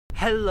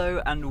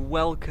Hello and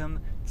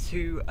welcome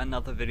to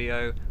another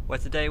video where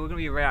today we're going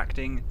to be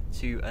reacting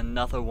to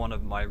another one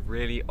of my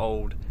really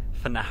old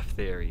FNAF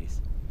theories.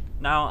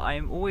 Now I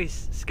am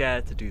always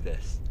scared to do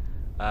this.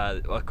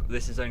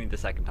 This is only the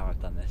second time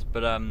I've done this,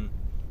 but I'm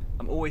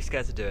always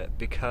scared to do it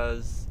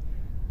because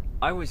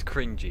I was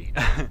cringy.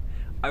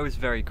 I was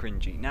very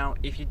cringy. Now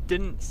if you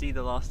didn't see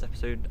the last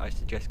episode, I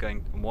suggest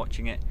going and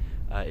watching it.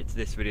 It's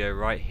this video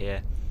right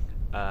here.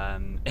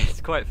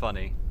 It's quite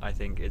funny. I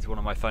think it's one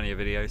of my funnier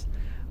videos.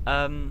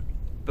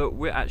 But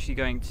we're actually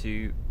going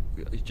to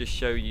just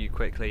show you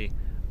quickly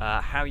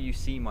how you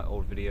see my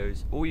old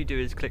videos. All you do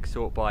is click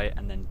sort by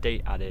and then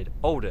date added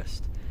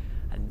oldest,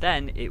 and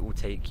then it will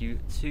take you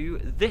to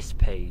this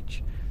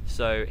page.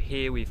 So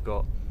here we've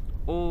got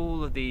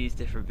all of these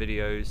different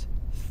videos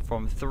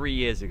from 3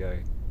 years ago.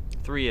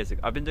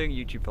 I've been doing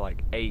YouTube for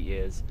like 8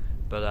 years,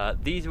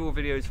 but these are all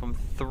videos from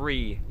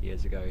 3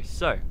 years ago.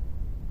 So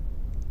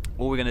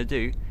all we're going to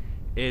do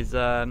is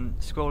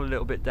scroll a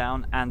little bit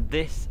down, and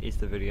this is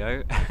the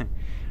video.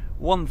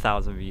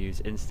 1,000 views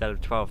instead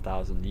of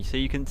 12,000. So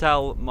you can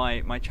tell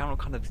my channel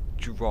kind of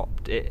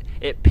dropped.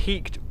 It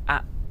peaked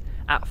at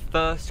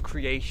first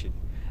creation,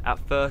 at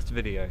first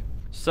video.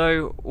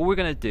 So all we're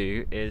gonna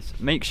do is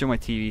make sure my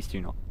TV's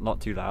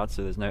not too loud,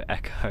 so there's no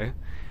echo,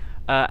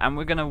 and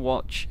we're gonna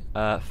watch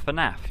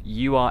FNAF.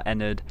 You are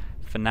entered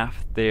FNAF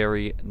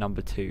theory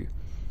number 2.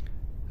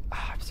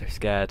 I'm so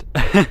scared.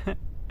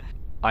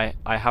 I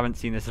haven't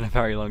seen this in a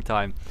very long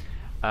time.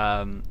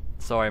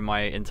 Sorry, my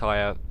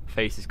entire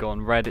face has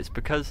gone red. It's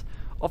because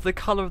of the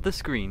colour of the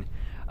screen.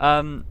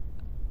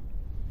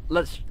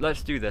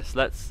 Let's do this.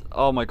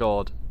 Oh my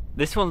god,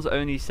 this one's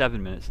only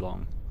 7 minutes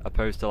long,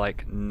 opposed to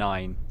like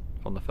 9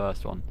 from the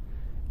first one.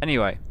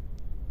 Anyway,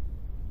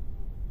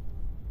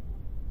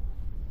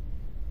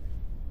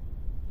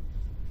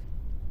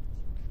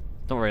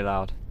 not very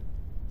loud.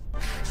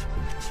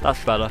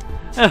 That's better.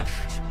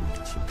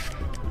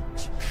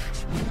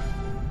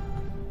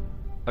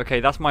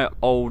 Okay, that's my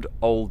old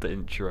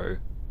intro.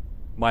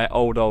 My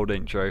old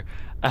intro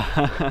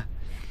for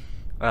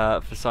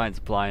Science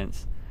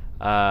Appliance.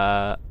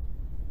 I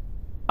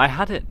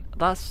had it.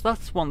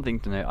 That's one thing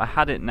to note. I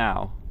had it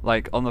now.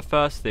 Like on the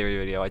first theory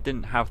video, I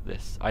didn't have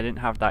this. I didn't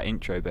have that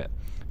intro bit,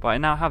 but I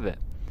now have it,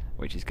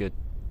 which is good.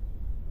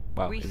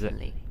 Well,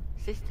 recently,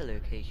 Sister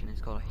Location has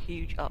got a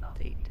huge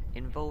update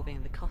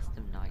involving the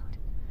custom night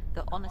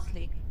that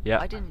honestly,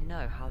 I didn't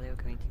know how they were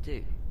going to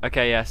do.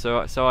 Okay, yeah,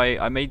 so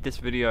I made this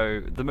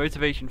video. The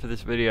motivation for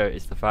this video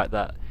is the fact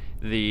that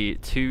the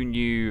two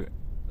new,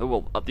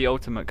 the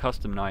ultimate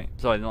custom night,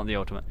 sorry, not the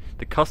ultimate,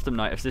 the custom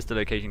night of Sister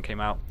Location came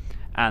out,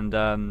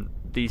 and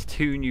these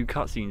 2 new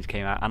cutscenes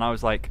came out, and I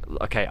was like,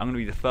 okay, I'm going to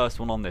be the first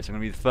one on this, I'm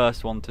going to be the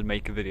first one to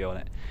make a video on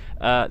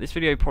it. This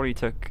video probably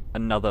took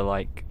another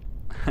like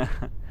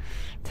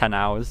 10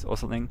 hours or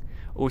something.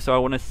 Also, I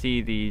want to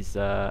see these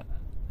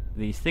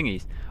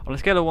thingies. On a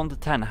scale of 1 to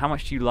 10, how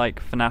much do you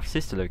like FNAF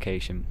Sister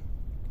Location?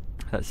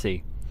 Let's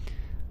see.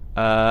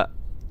 Wow,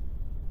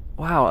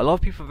 a lot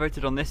of people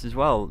voted on this as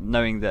well,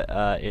 knowing that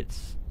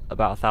it's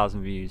about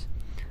 1,000 views.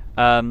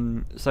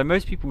 So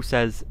most people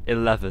says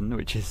 11,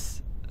 which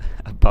is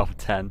above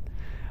 10,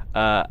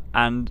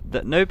 and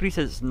that nobody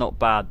says it's not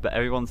bad, but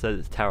everyone says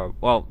it's terrible.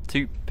 Well,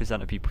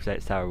 2% of people say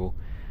it's terrible,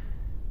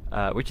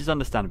 which is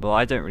understandable.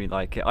 I don't really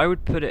like it. I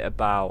would put it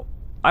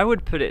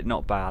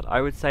not bad.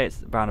 I would say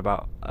it's around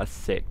about a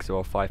 6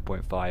 or a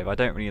 5.5. I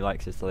don't really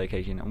like Sister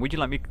Location. And would you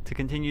like me to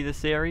continue the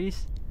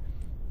series?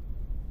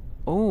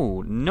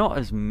 Oh, not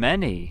as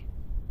many.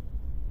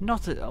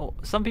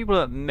 Some people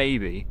are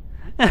maybe,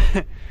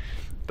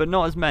 but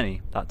not as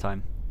many that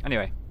time.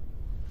 Anyway.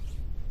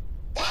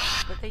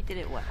 But they did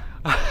it well.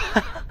 They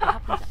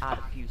happened to add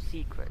a few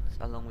secrets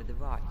along with the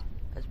ride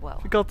as well.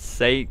 For God's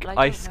sake,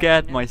 I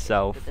scared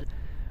myself.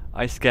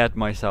 I scared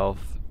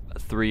myself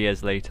 3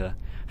 years later.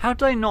 How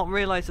did I not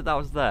realise that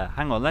was there?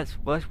 Hang on, let's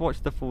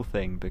watch the full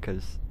thing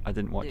because I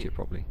didn't watch it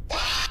properly.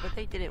 But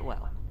they did it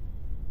well.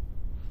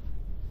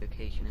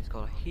 Location has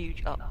got a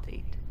huge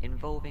update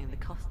involving the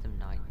custom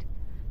night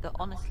that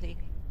honestly,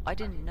 I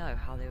didn't know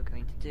how they were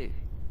going to do.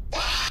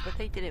 But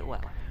they did it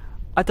well.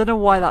 I don't know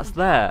why that's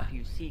there.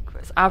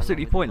 It's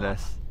absolutely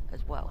pointless.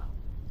 As well.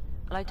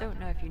 And I don't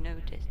know if you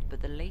noticed,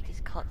 but the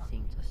latest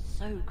cutscenes are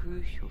so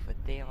crucial for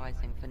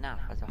theorising FNAF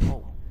as a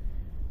whole.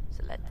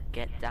 So let's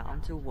get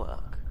down to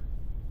work.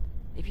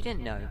 If you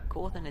didn't know,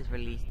 Cawthon has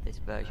released this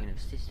version of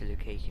Sister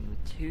Location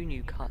with 2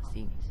 new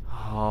cutscenes.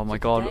 Oh my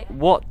god,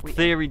 what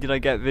theory did I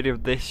get rid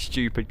of this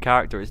stupid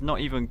character? It's not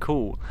even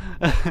cool.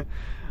 At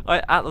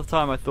the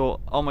time I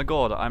thought, oh my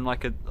god, I'm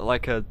like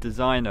a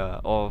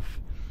designer of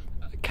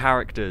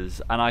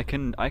characters and I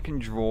can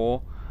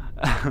draw.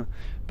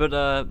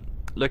 But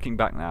looking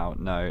back now,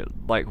 no,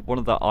 like one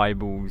of the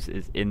eyeballs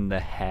is in the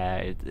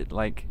hair.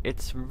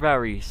 It's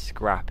very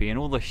scrappy and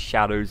all the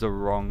shadows are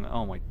wrong.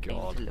 Oh my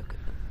god. To look at them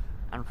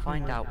and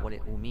find out what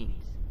it all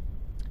means.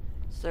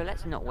 So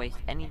let's not waste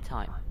any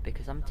time,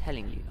 because I'm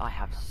telling you, I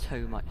have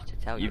so much to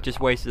tell you. You've just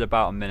wasted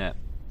about a minute.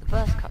 The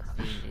first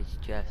cutscene is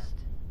just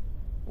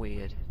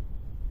weird.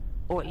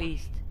 Or at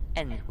least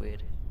ends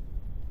weird.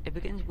 It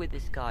begins with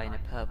this guy in a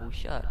purple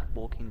shirt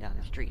walking down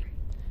the street,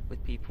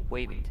 with people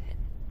waving to him.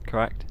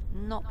 Correct.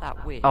 Not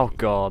that weird. Oh is it?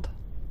 god.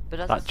 But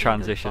as That the scene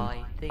transition. goes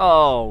by, things,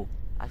 Oh!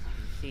 as you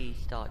can see,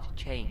 start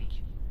to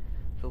change.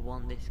 For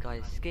one, this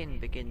guy's skin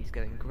begins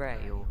going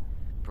grey or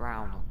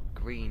brown or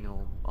green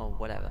or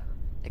whatever.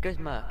 It goes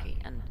murky,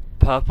 and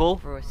Purple?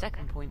 for a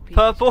second point,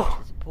 people Purple?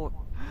 start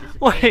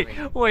Wait,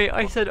 disappearing. wait,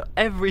 I said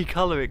every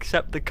colour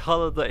except the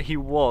colour that he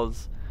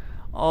was.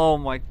 Oh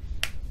my...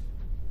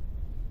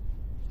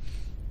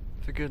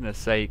 For goodness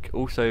sake.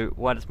 Also,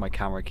 why does my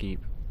camera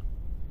keep...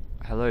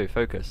 Hello,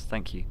 focus,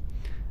 thank you.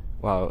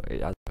 Wow,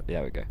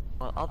 there we go.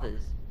 While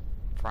others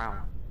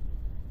frown.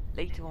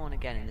 Later on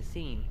again in the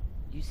scene,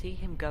 you see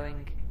him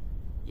going,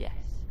 yes,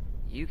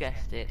 you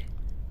guessed it,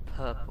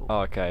 purple. Oh,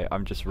 okay,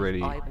 I'm just really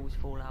His eyeballs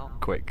fall out,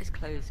 quick. his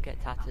clothes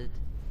get tattered,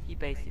 he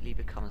basically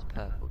becomes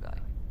purple guy.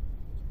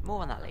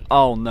 More on that later.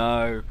 Oh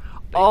no.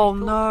 But if Oh you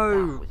thought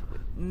no. that was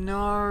weird,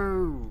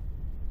 No.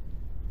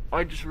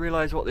 I just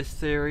realised what this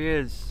theory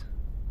is.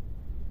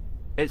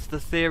 It's the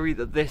theory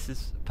that this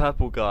is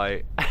purple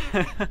guy.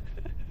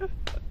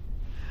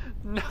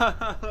 No.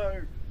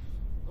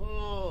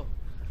 Oh.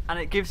 And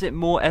it gives it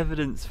more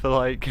evidence for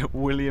like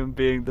William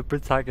being the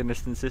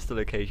protagonist in Sister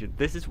Location.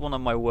 This is one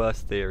of my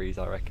worst theories,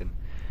 I reckon.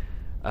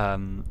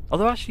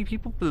 Although actually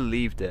people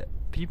believed it.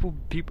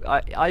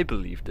 I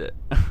believed it.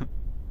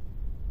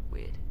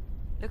 weird.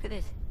 Look at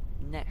this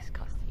next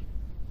cutscene.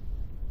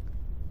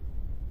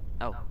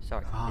 Oh,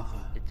 sorry, Father,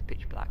 it's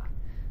pitch black.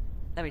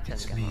 Let me turn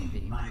It's the camera on for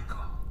me, you. Michael.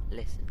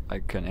 Listen. I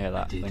couldn't hear I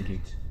that. did Thank you.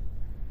 it.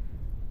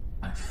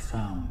 I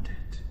found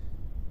it.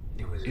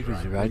 It was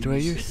right where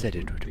you said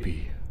it would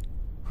be.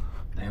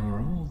 They were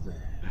all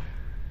there.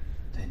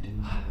 They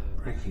didn't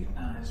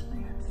recognize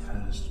me at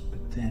first,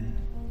 but then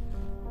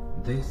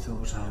they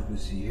thought I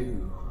was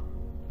you.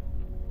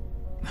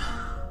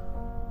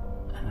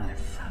 And I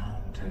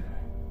found her.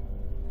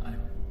 I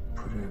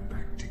put her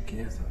back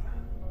together,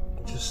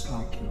 just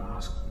like you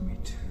asked me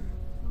to.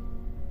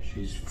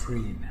 She's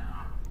free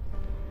now.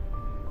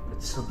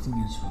 But something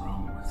is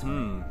wrong with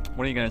me.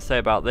 What are you going to say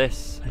about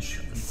this I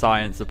should be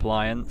science dead,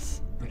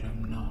 appliance? but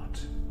I'm not.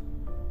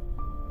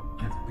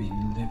 I've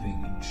been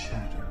living in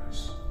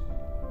shadows.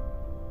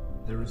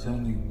 There is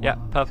only one Yeah,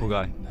 purple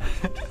thing guy.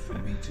 left for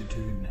me to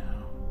do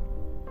now.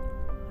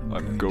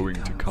 I'm going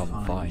to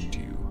come find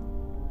you.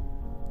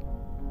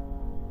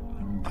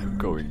 I'm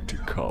going to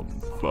come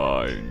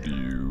find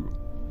you.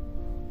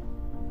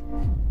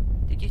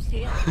 Did you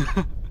see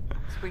it?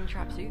 Spring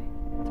tracksuit,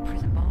 the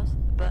prison bars, the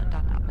burnt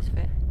down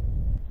atmosphere.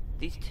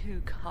 These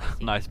two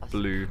cutscenes Nice are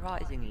blue-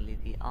 surprisingly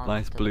the answer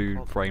nice to the blue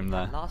problem frame we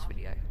had there. Last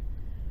video.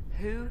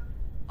 Who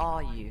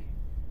are you?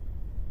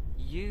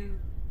 You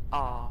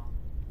are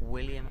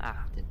William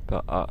Afton.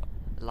 But I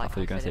Like thought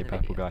you were going to said say in the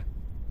purple video, guy.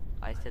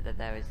 I said that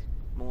there is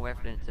more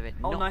evidence of it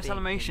Oh, not nice being him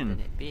animation. than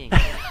it being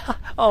him.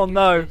 Oh But you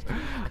no. chose to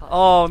use cutscenes.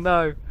 Oh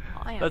no.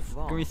 I am Can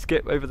we wrong.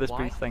 skip over this, Why?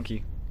 please? Thank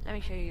you. Let me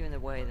show you in the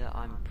way that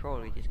I'm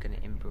probably just going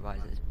to improvise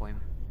at this point.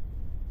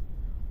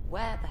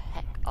 Where the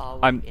heck are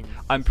we in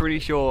I'm pretty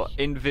Sister sure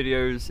Location? in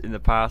videos in the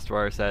past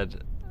where I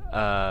said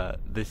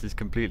this is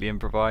completely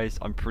improvised,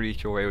 I'm pretty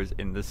sure it was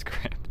in the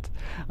script.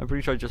 I'm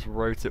pretty sure I just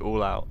wrote it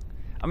all out.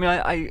 I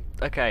mean,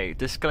 okay,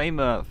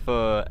 disclaimer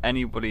for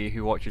anybody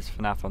who watches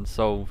FNAF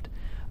Unsolved.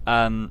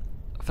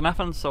 FNAF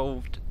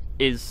Unsolved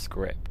is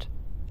script.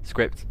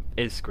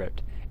 Is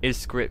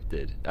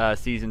scripted.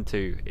 Season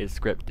 2 is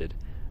scripted.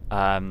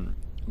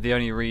 The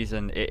only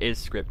reason it is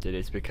scripted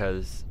is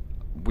because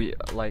we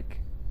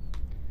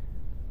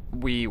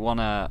want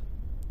to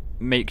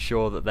make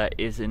sure that there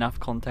is enough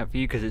content for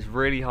you, because it's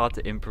really hard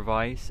to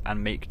improvise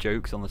and make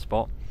jokes on the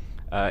spot,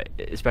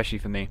 especially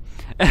for me.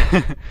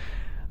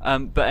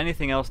 But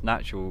anything else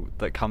natural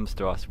that comes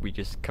to us, we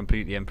just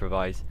completely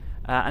improvise,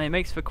 and it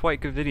makes for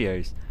quite good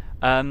videos.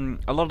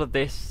 A lot of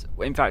this,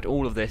 in fact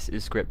all of this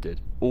is scripted.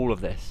 All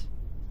of this.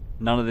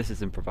 None of this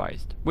is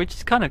improvised, which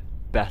is kind of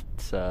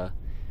better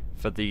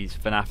for these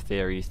FNAF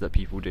theories that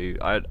people do.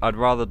 I'd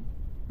rather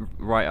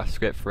write a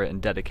script for it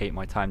and dedicate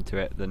my time to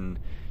it than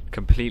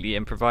completely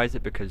improvise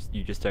it, because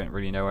you just don't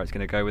really know where it's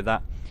going to go with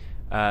that.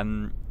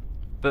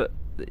 But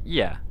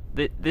yeah,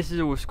 this is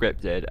all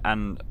scripted,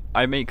 and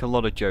I make a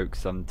lot of jokes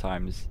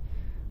sometimes.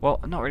 Well,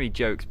 not really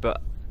jokes,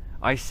 but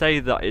I say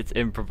that it's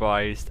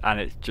improvised, and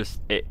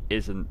it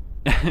isn't.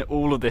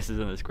 All of this is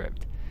in the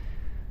script.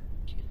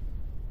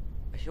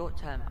 A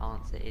short-term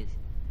answer is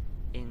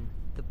in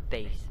the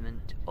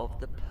basement of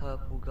the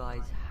purple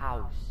guy's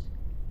house.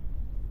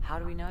 How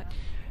do we know it?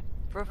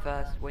 For a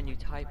first, when you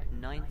type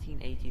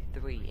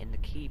 1983 in the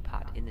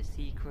keypad in the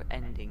secret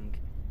ending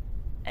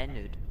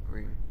Ennard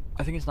room,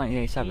 I think it's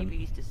 1987.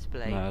 TVs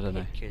display No, I don't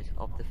know. pictures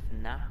of the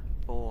FNAF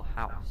 4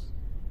 house.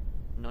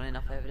 Not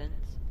enough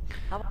evidence?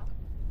 How about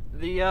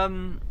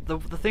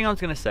The thing I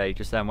was gonna say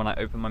just then when I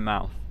opened my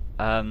mouth,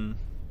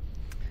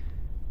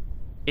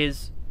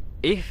 is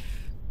if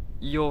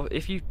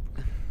you,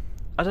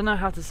 I don't know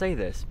how to say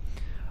this.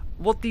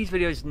 What these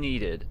videos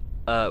needed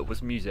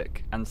was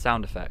music and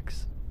sound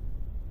effects,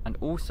 and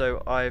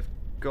also I've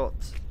got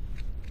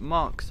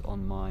marks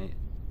on my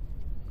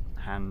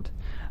hand.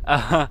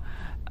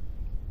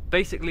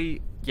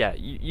 Basically, yeah,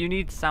 you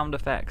need sound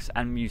effects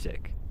and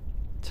music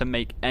to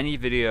make any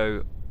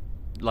video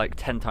like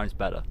 10 times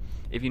better,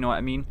 if you know what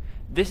I mean.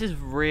 This is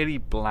really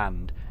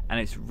bland, and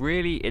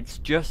it's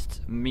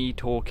just me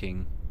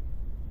talking.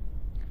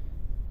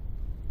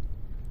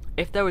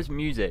 If there was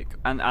music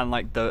and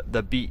like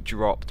the beat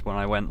dropped when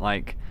I went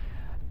like,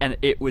 and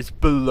it was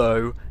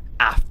below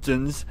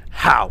Afton's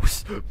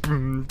house.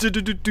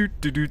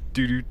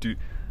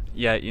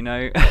 Yeah, you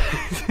know,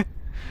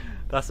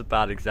 that's a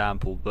bad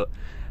example, but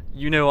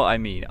you know what I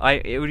mean.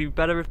 It would be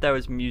better if there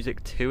was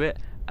music to it,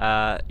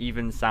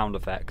 even sound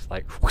effects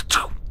like.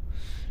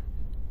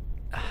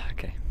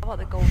 Okay. How about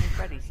the Golden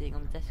Freddy sitting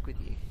on the desk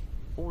with you,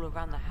 all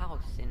around the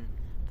house in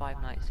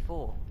Five Nights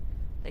 4?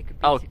 They could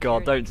be Oh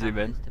God, security don't zoom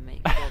in. cameras to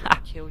make sure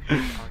that children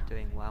are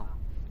doing well.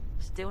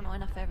 Still not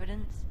enough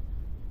evidence?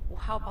 Well,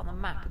 how about the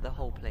map of the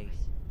whole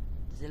place?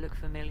 Does it look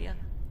familiar?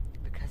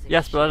 Because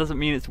Yes, but that doesn't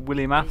mean it's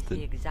William it's the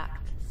Afton.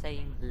 exact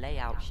same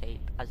layout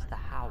shape as the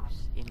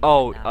house in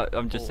Oh, FNAF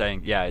I'm just 4.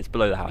 saying, yeah, it's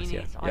below the house, Meaning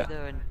yeah. it's Yeah.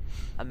 either an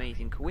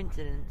amazing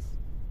coincidence,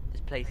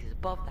 this place is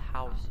above the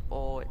house,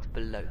 or it's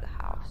below the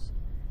house.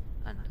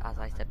 And as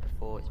I said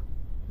before, it's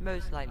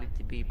most likely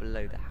to be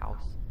below the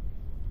house,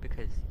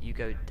 because you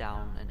go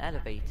down an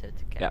elevator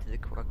to get Yep. to the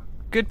correct.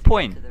 Good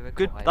point. to the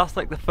Good. required That's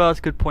like the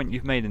first good point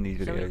you've made in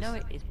these So we videos. know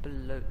it is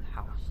below the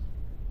house.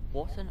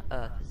 What on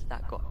earth has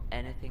that got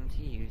anything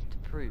to use to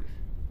prove?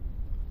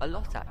 A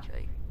lot,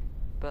 actually.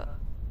 But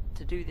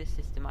to do this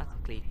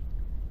systematically,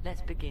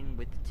 let's begin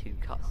with the two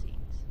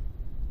cutscenes.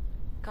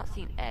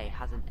 Cutscene A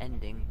has an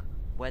ending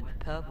where the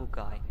purple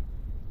guy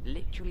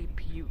literally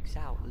pukes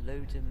out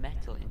loads of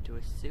metal into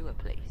a sewer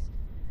place.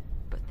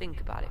 But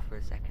think about it for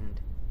a second.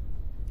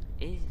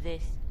 Is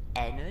this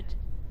Ennard?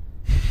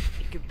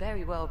 It could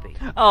very well be.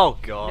 Oh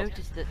God.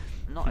 Notice that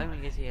not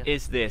only is he a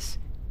Is this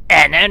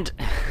Ennard?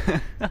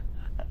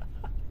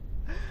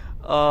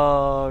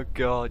 Oh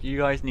God, you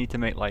guys need to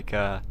make like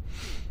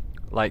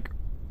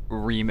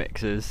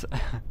remixes,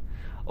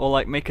 or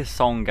like make a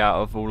song out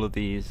of all of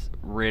these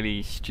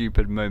really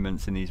stupid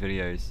moments in these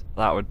videos.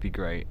 That would be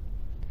great.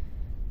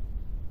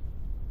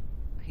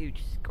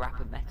 huge scrap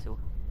of metal,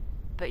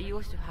 but he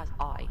also has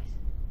eyes.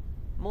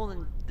 More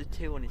than the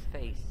two on his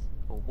face,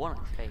 or one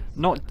on his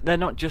face. They're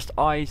not just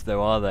eyes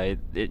though, are they?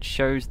 It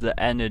shows that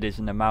Ennard is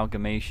an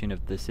amalgamation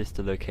of the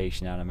sister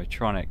location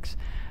animatronics,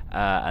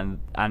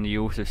 and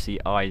you also see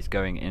eyes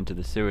going into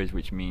the sewers,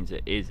 which means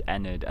it is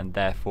Ennard, and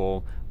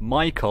therefore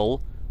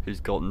Michael, who's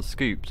gotten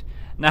scooped.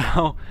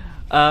 Now,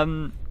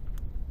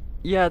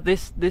 yeah,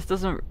 this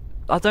doesn't.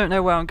 I don't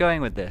know where I'm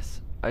going with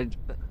this.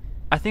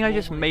 I think I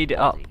just More made it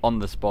up body. on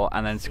the spot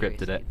and then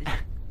scripted Seriously, it. This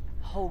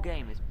whole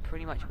game is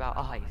pretty much about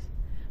eyes.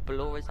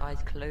 Balora's eyes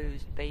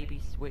closed, baby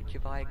switch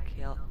of eye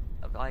colour.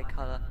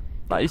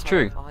 That is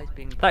colour true. of eyes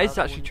being That is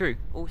purple, actually and true.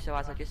 Also,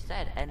 as I just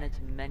said, Ennard's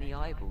many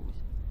eyeballs.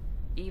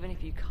 Even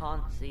if you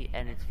can't see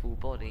Ennard's full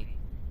body,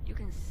 you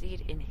can see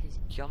it in his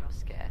jump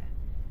scare.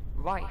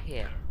 Right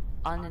here,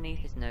 underneath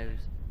his nose,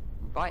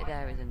 right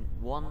there is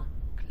one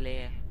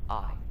clear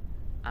eye,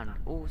 and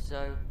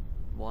also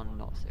one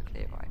not so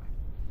clear eye.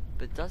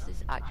 But does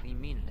this actually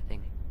mean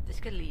anything? This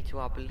could lead to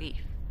our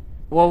belief.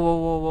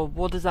 Whoa,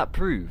 what does that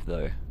prove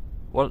though?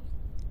 What?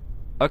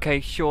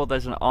 Okay, sure,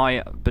 there's an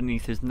eye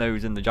beneath his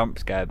nose in the jump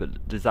scare,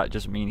 but does that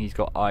just mean he's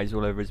got eyes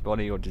all over his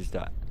body, or does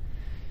that...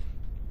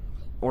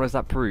 What does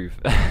that prove?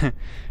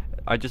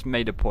 I just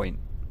made a point.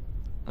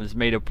 I just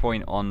made a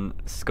point on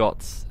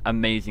Scott's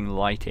amazing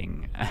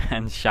lighting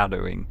and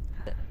shadowing.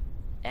 That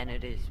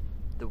Ennard is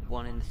the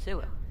one in the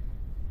sewer,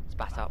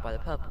 spat out by the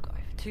purple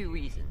guy, for two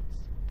reasons.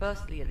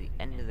 Firstly, at the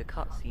end of the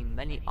cutscene,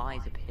 many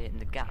eyes appear in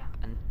the gap,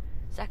 and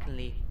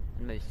secondly,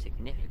 and most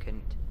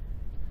significant,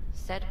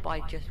 said by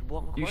just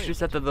one quote. You should have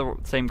said they're the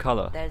same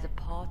colour. There's a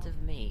part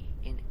of me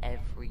in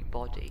every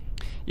body.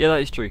 Yeah,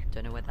 that is true.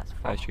 Don't know where that's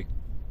from. That is true.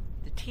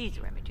 The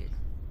teaser images.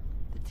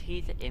 The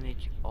teaser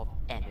image of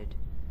Ennard.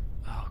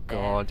 Oh There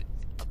God.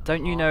 is a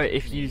Don't you know part of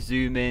if you me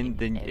zoom in,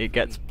 then every it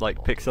gets like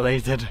body.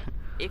 pixelated?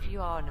 If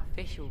you are an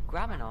official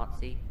grammar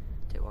Nazi,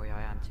 don't worry,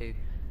 I am too,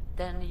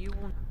 then you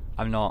will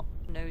I'm not.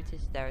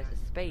 notice there is a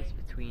space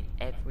between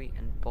every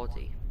and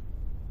body.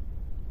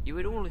 You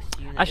would all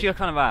assume that Actually, I this-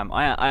 kind of am.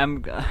 I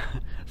am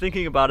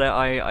thinking about it.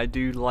 I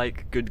do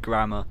like good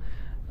grammar.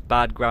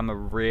 Bad grammar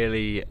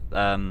really.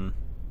 I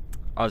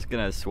was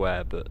gonna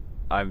swear, but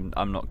I'm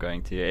not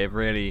going to. It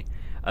really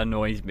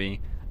annoys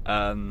me.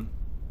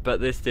 But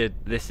this did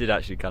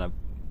actually kind of.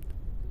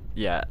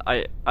 Yeah,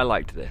 I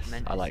liked this.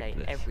 meant I to liked say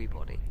this.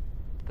 everybody,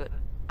 but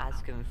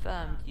as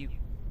confirmed, you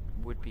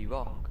would be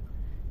wrong.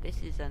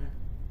 This is an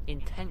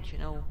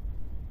intentional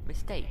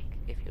mistake,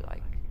 if you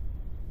like.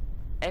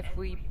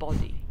 Every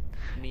body.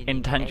 Meaning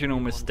Intentional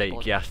everyone's mistake.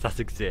 body. Yes, that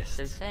So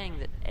exists. saying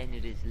that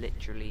Ennard is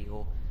literally,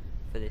 or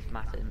for this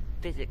matter,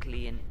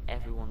 physically in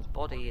everyone's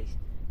body is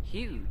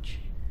huge.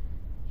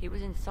 He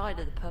was inside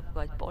of the purple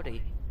guy's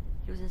body.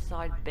 He was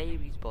inside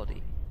Baby's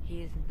body.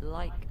 He is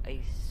like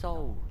a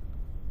soul,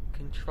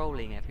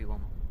 controlling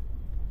everyone.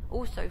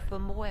 Also, for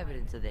more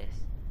evidence of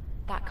this,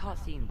 that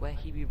cutscene where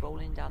he'd be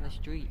rolling down the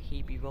street,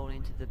 he'd be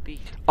rolling to the beat.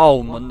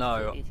 Oh Once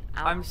no, it is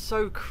out- I'm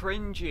so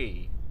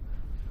cringy.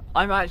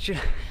 I'm actually...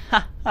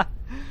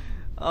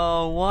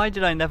 Oh, why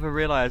did I never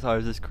realise I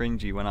was this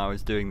cringy when I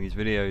was doing these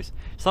videos?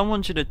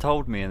 Someone should have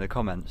told me in the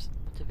comments.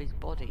 of his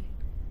body.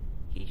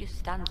 He just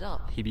stands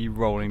up. He'd be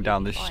rolling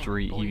down the Fine,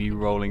 street, but he'd you're be thinking,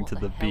 rolling what to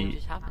the hell beat.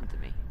 just happened to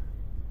me?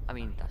 I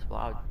mean, that's what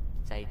I would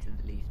say to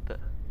the least, but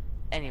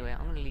anyway,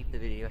 I'm going to leave the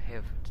video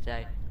here for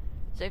today.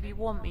 So if you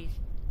want me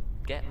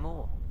to get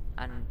more,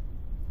 and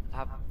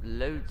have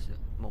loads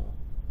more,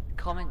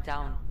 comment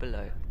down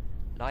below,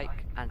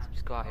 like and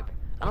subscribe.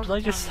 And What did I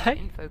also just down in say?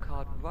 the info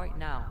card right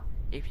now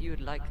if you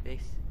would like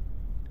this.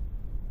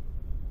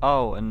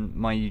 Oh, and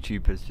my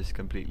YouTube has just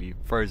completely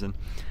frozen.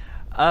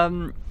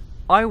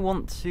 I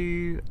want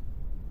to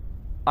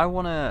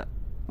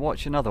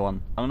watch another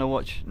one. I'm gonna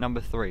watch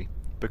number 3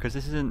 because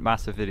this isn't a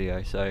massive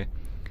video. So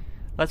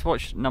let's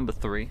watch number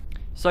 3.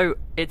 So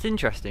it's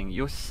interesting.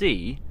 You'll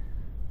see.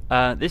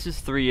 This was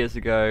 3 years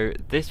ago.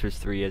 This was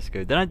 3 years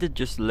ago. Then I did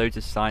just loads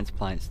of Science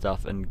Planet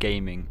stuff and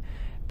gaming.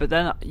 But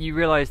then you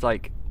realise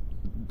like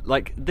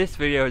this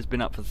video has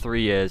been up for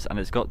 3 years and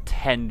it's got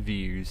 10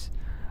 views.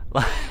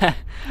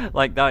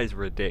 Like that is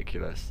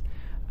ridiculous.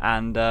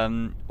 And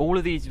all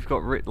of these have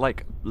got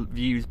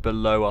views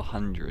below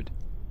 100,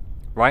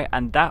 right?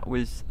 And that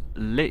was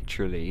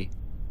literally,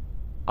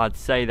 I'd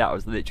say that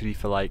was literally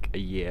for like a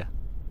year.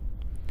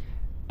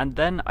 And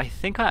then I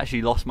think I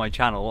actually lost my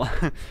channel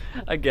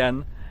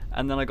again,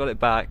 and then I got it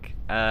back,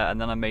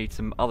 and then I made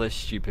some other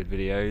stupid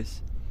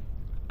videos,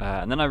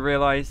 and then I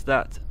realised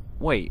that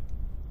wait,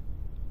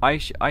 I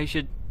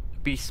should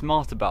be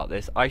smart about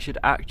this. I should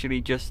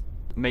actually just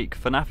make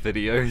FNAF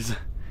videos.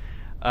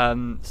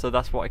 So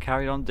that's what I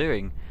carried on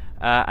doing,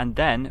 and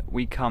then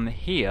we come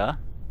here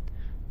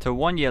to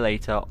 1 year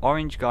later,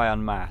 Orange Guy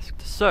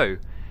Unmasked. So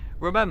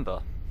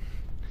remember,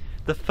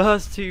 the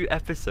first 2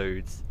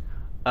 episodes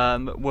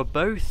were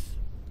both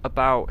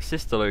about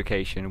Sister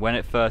Location when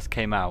it first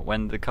came out,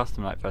 when the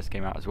custom night first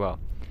came out as well.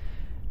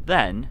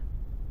 Then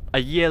a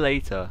year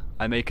later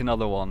I make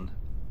another one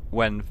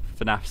when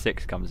FNAF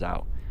 6 comes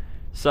out.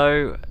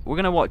 So we're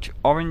gonna watch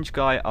Orange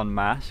Guy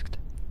Unmasked,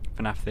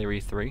 FNAF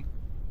Theory 3.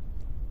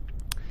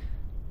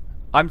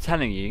 I'm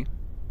telling you,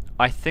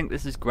 I think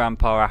this is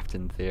Grandpa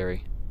Afton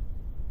theory.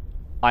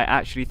 I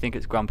actually think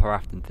it's Grandpa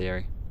Afton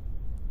theory.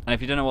 And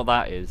if you don't know what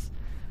that is,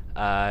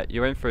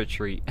 you're in for a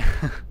treat.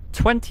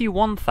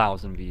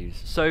 21,000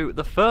 views. So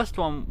the first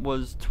one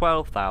was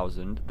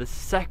 12,000, the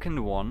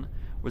second one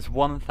was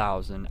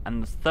 1,000,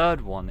 and the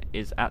third one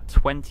is at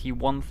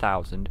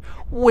 21,000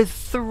 with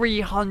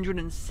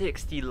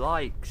 360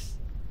 likes.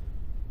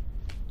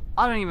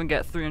 I don't even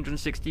get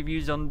 360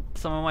 views on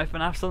some of my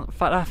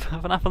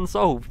FNAF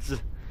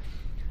Unsolved.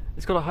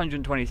 It's got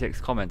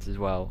 126 comments as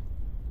well.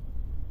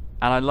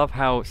 And I love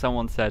how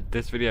someone said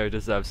this video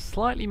deserves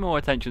slightly more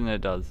attention than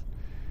it does.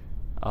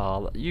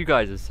 Oh, you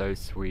guys are so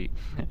sweet.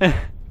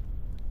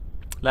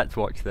 Let's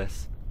watch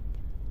this.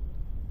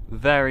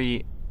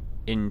 Very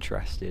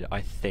interested,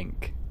 I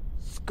think.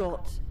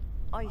 Scott,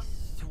 I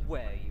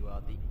swear you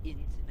are the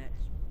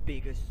internet's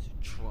biggest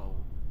troll.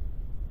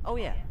 Oh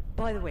yeah,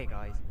 by the way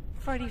guys,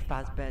 Freddy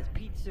Fazbear's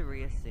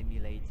Pizzeria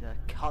Simulator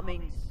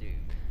coming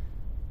soon.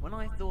 When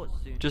I thought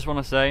soon... Just want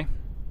to say,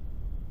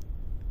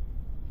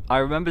 I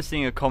remember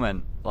seeing a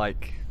comment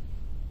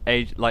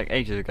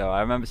ages ago.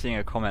 I remember seeing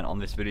a comment on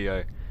this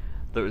video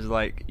that was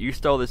like, "You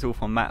stole this all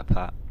from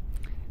MatPat."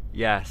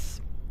 Yes,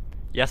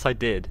 I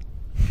did.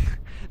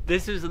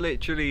 This is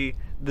literally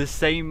the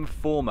same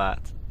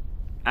format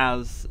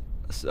as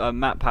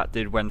MatPat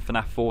did when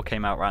FNAF 4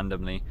 came out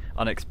randomly,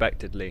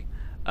 unexpectedly.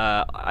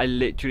 I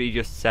literally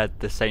just said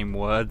the same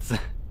words.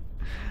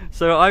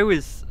 So I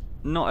was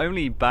not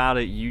only bad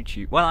at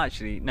YouTube, well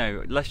actually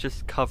no, let's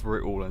just cover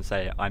it all and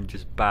say I'm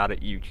just bad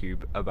at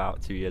YouTube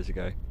about 2 years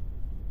ago.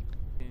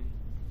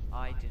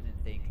 I didn't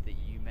think that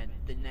you meant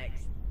the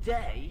next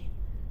day.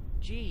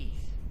 Jeez.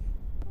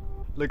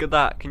 Look at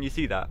that, can you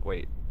see that?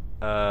 Wait,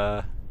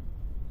 I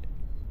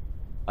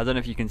don't know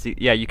if you can see,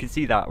 yeah you can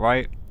see that,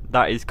 right?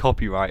 That is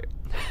copyright.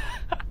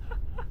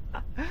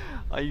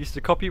 I used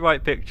to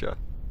copyright picture.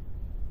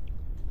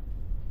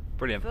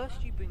 Brilliant.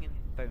 First you bring in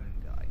phone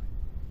guy,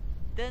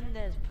 then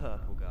there's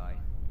purple guy,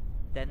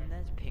 then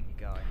there's pink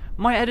guy.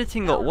 My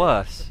editing Now got there's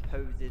worse,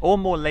 supposed or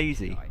more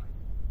lazy. guy.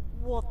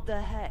 What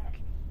the heck?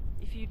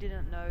 If you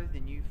didn't know, the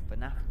new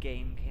FNAF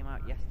game came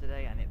out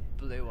yesterday and it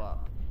blew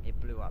up. It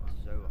blew up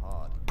so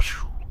hard.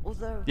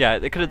 Although Yeah,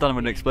 they could have done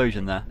with an being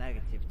explosion there.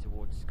 negative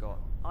towards Scott,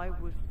 I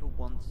would for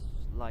once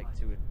like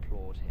to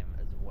applaud him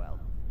as well,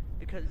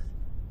 because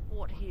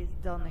what he has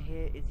done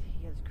here is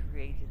he has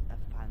created a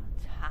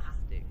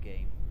fantastic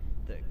game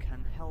that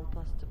can help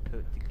us to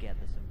put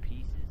together some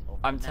pieces of...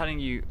 I'm FNAF. telling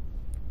you,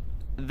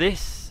 the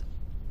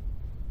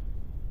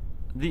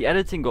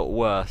editing got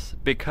worse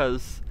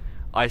because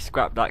I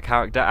scrapped that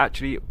character.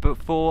 Actually,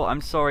 before,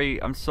 I'm sorry,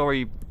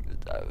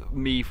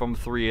 me from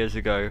 3 years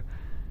ago,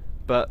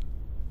 but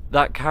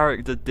that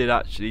character did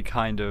actually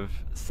kind of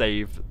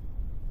save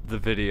the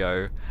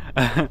video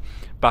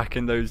back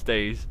in those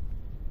days.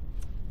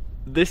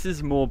 This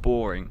is more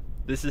boring.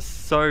 This is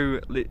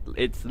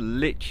it's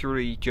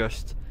literally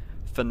just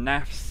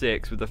FNAF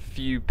 6 with a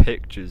few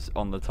pictures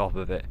on the top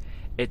of it.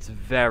 It's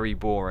very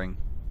boring.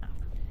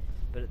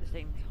 But at the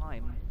same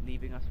time,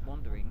 leaving us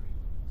wondering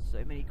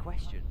so many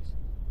questions.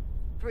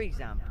 For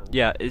example,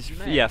 Yeah,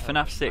 FNAF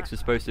FNAF 6 was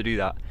supposed to do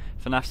that.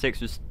 FNAF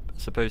 6 was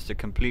supposed to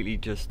completely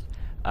just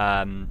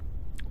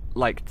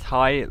like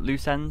tie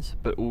loose ends,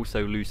 but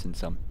also loosen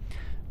some.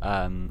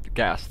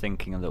 Get us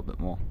thinking a little bit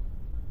more.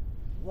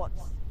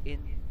 What's in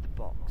the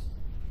box?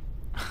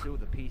 It's all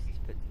the pieces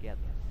put together.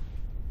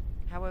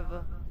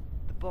 However,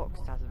 the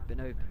box hasn't been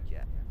opened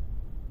yet.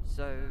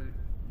 So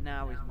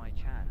now is my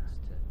chance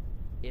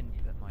to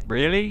input my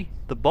Really? theories.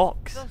 The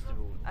box? First of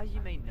all, as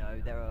you may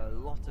know, there are a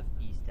lot of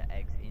Easter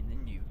eggs in the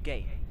new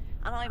game.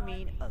 And I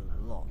mean a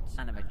lot.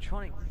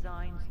 Animatronic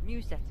designs,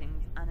 new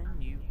settings, and a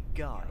new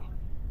guy.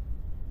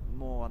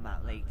 More on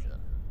that later.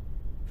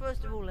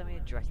 First of all, let me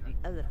address the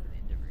elephant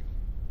in the room.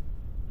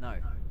 No,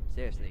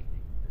 seriously,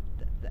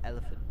 the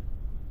elephant.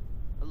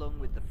 Along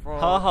with the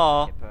frog,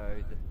 Ha-ha. the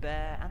hippo, the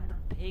bear, and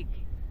the pig.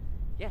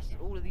 Yes,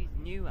 all of these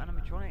new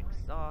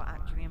animatronics are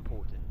actually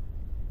important.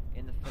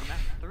 In the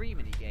FNAF 3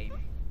 minigame,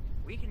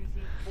 we can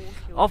see 4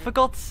 children... Oh, for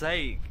God's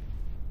sake!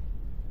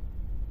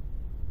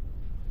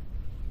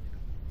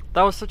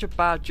 That was such a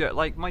bad joke.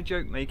 Like, my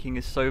joke making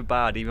is so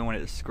bad even when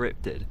it's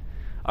scripted.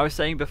 I was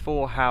saying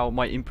before how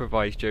my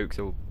improvised jokes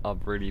are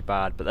really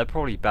bad, but they're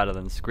probably better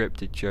than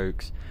scripted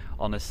jokes,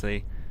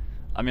 honestly.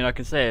 I mean, I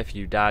can say a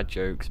few dad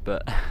jokes,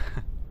 but...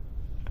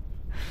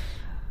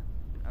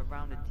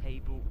 around a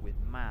table with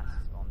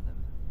masks on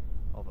them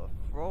of a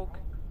frog,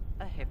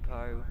 a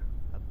hippo,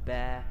 a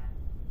bear,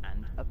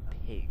 and a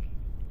pig.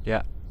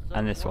 Yeah, So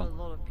and this what one.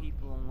 a lot of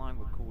people online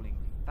were calling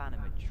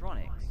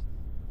fanimatronics,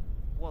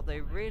 what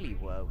they really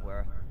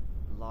were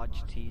a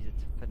large teaser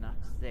to FNAF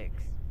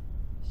 6.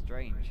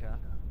 Strange, huh?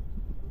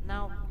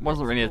 Now,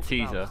 Wasn't let's really a talk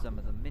teaser. about some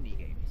of the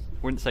minigames.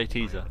 Wouldn't say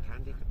teaser. I am a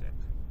candy cadet.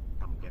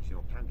 Come get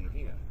your candy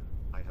here.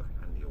 I have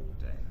candy all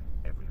day,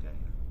 every day.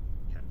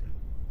 Candy,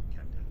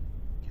 candy,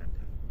 candy.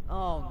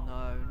 Oh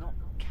no, not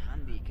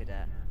Candy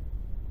Cadet.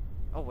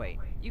 Oh wait,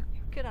 you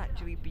could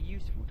actually be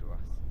useful to us.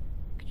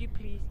 Could you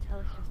please tell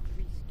us your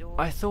 3 stories?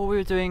 I thought we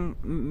were doing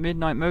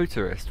Midnight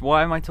Motorist.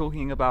 Why am I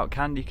talking about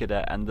Candy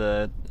Cadet and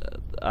the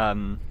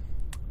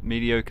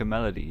mediocre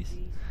melodies?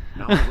 Please?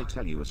 Now I will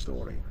tell you a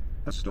story.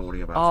 A story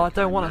about Oh, a I don't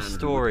kind want a man who would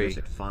story.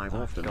 visit 5 Oh,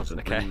 orphans God, and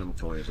okay. bring them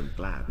toys and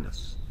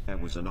gladness. There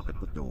was a knock at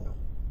the door.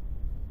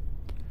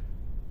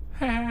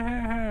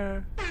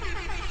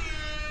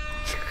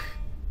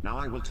 Now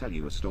I will tell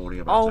you a story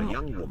about a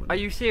young woman. Are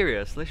you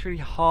serious? Literally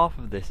half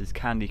of this is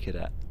Candy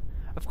Cadet.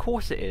 Of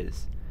course it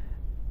is.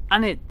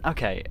 And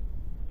okay.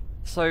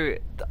 So,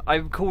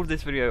 I've called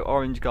this video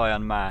Orange Guy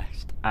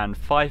Unmasked, and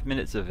 5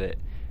 minutes of it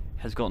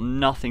has got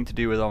nothing to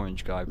do with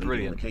Orange Guy. Leaving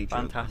Brilliant. the cage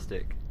open.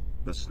 Fantastic.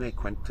 The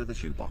snake went to the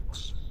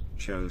shoebox,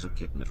 chose a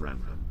kitten at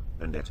random,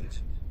 and ate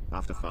it.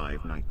 After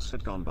 5 nights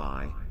had gone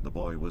by, the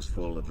boy was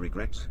full of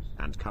regret,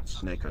 and cut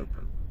snake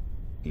open.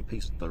 He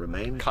pieced the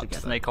remains Cut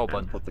together snake open.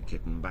 and put the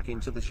kitten back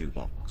into the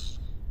shoebox.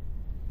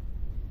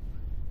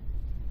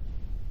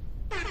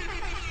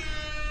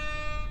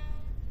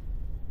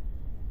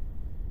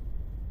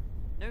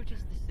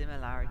 Notice the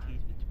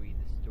similarities between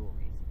the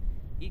stories.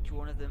 Each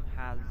one of them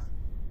has,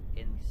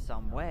 in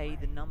some way,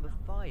 the number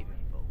 5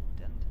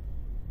 involved, and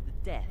the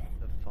death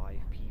of 5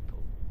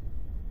 people.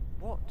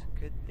 What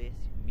could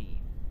this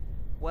mean?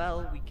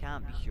 Well, we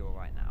can't be sure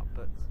right now,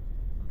 but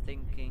I'm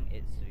thinking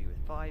it's to do with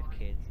 5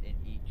 kids in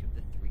each of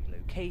the 3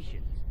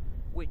 locations,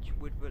 which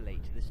would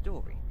relate to the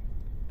story.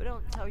 But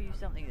I'll tell you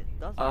something that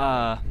doesn't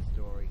relate to the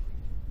story,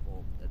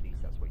 or at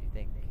least that's what you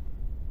think.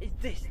 Is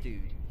this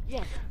dude?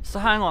 Yes. So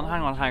hang on.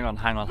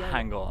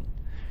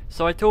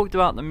 So I talked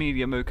about the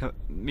mediocre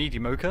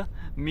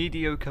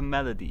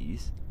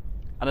melodies,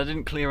 and I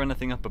didn't clear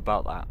anything up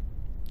about that.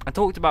 I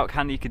talked about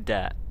Candy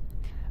Cadet,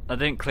 and I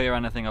didn't clear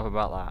anything up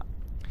about that.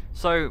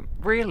 So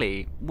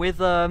really,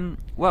 with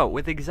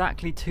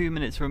exactly 2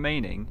 minutes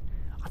remaining,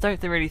 I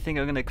don't really think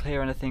I'm going to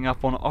clear anything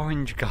up on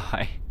Orange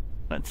Guy.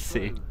 Let's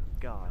see. Blue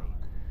guy.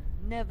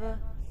 Never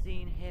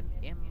seen him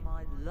in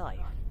my life.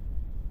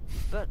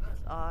 But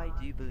I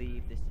do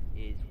believe this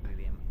is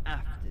William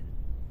Afton,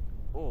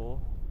 or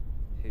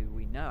who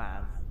we know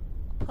as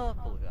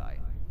Purple Guy.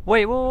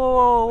 Wait,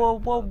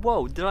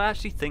 whoa! Did I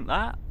actually think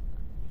that?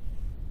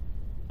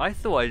 I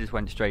thought I just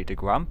went straight to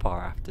Grandpa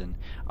Afton.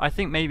 I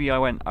think maybe I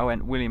went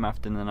William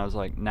Afton, and I was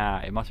like, nah,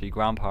 it must be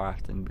Grandpa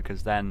Afton,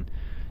 because then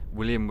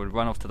William would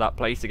run off to that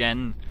place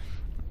again.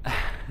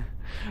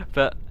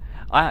 But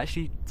I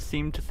actually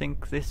seem to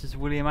think this is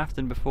William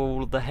Afton before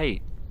all of the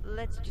hate.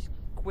 Let's just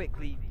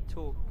quickly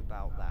talk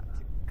about that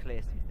to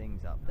clear some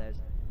things up. There's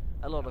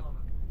a lot of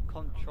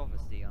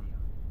controversy on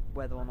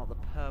whether or not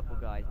the purple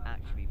guy is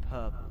actually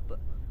purple, but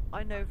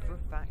I know for a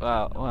fact he's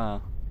not.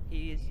 Well.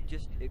 He is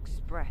just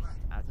expressed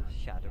as a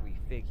shadowy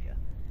figure,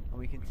 and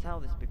we can tell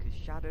this because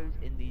shadows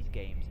in these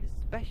games,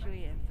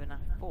 especially in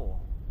FNAF 4,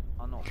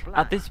 are not black.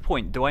 At this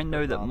point, do I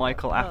know but that rather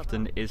Michael purple.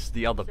 Afton is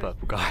the other So purple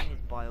it's guy? in his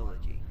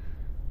biology.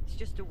 It's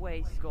just a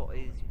way Scott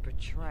is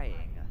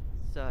portraying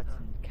a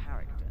certain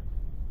character.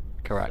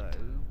 Correct. So,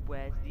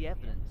 where's the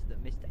evidence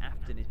that Mr.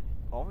 Afton is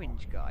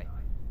Orange Guy?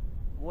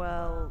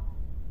 Well,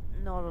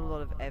 not a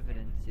lot of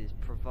evidence is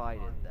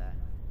provided there.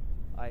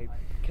 I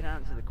can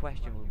answer the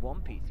question with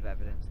one piece of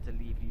evidence to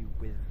leave you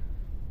with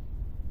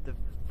the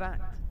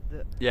fact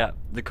that... Yeah,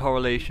 the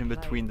correlation we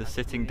play between the at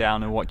sitting the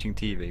down and FNAF watching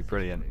TV.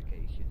 Brilliant.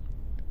 location.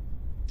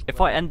 If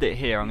Well, I end it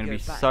here, I'm we going to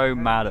go be back so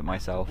home mad at after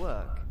myself.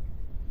 Work.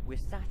 We're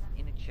sat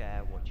in a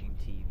chair watching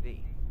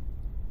TV.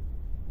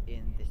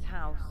 In this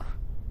house,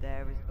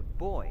 there is a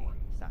boy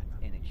sat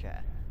in a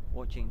chair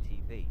watching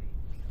TV.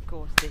 Of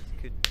course, this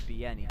could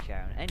be any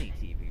chair on any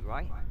TV,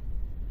 right?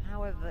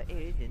 However, it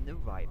is in the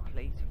right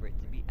place for it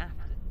to be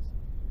Afton's,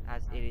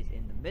 as it is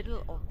in the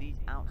middle of these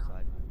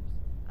outside walls,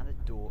 and the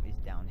door is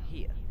down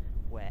here,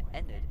 where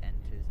Ennard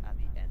enters at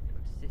the end of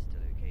the sister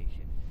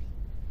location.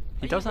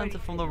 He Are does you enter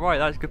ready from for the the right,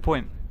 that's a answer? good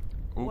point.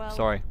 Oops, Well,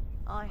 sorry.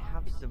 I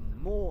have some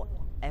more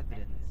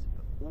evidence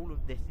for all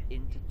of this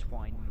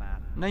intertwined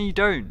madness. No, you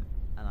don't.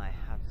 And I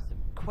have some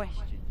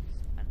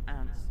questions and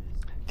answers.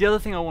 The other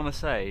thing I want to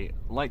say,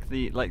 like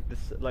the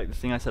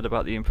thing I said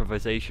about the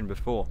improvisation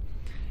before,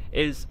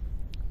 is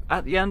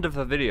at the end of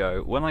the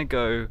video when I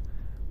go,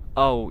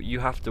 oh, you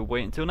have to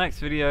wait until next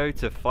video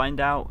to find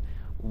out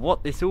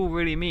what this all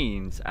really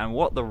means and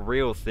what the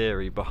real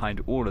theory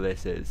behind all of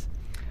this is.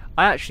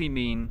 I actually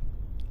mean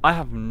I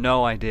have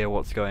no idea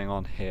what's going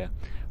on here.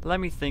 Let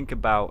me think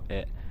about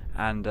it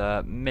and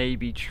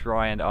maybe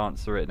try and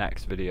answer it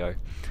next video.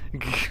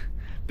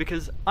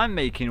 Because I'm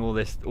making all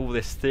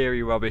this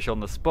theory rubbish on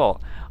the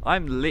spot. I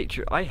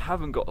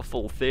haven't got a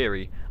full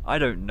theory. I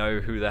don't know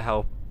who the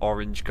hell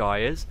Orange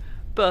Guy is,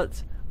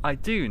 but I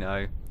do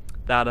know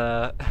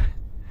that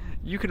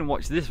you can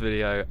watch this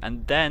video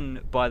and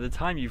then by the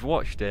time you've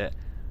watched it,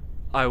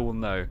 I will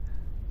know.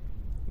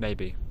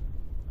 Maybe.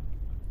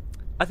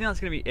 I think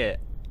that's gonna be it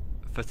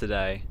for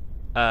today.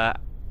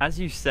 As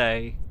you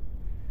say,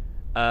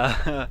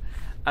 as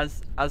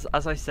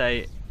I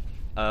say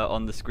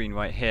on the screen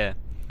right here,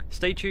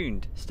 stay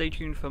tuned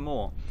for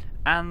more.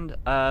 And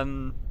I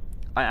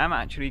am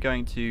actually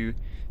going to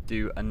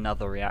do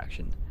another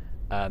reaction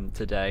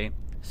today,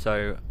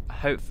 so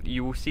hopefully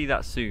you will see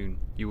that soon.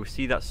 You will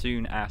see that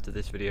soon after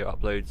this video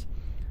uploads.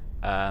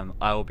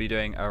 I will be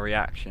doing a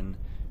reaction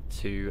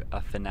to a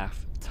FNAF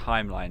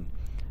timeline,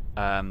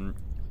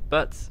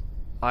 but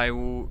I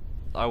will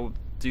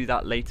do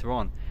that later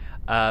on.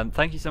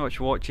 Thank you so much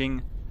for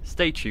watching.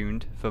 Stay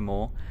tuned for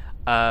more.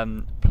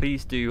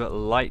 Please do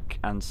like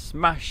and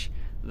smash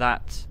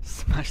that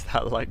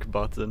like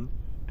button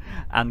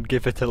and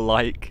give it a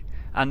like,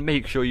 and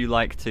make sure you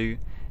like too.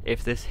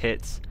 If this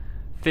hits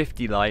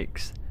 50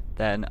 likes,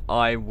 then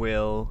I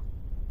will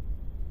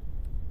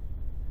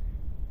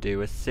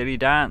do a silly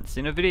dance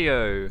in a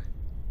video.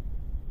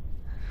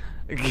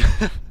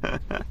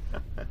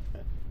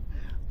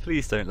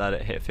 Please don't let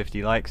it hit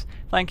 50 likes.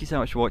 Thank you so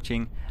much for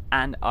watching,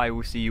 and I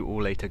will see you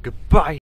all later. Goodbye.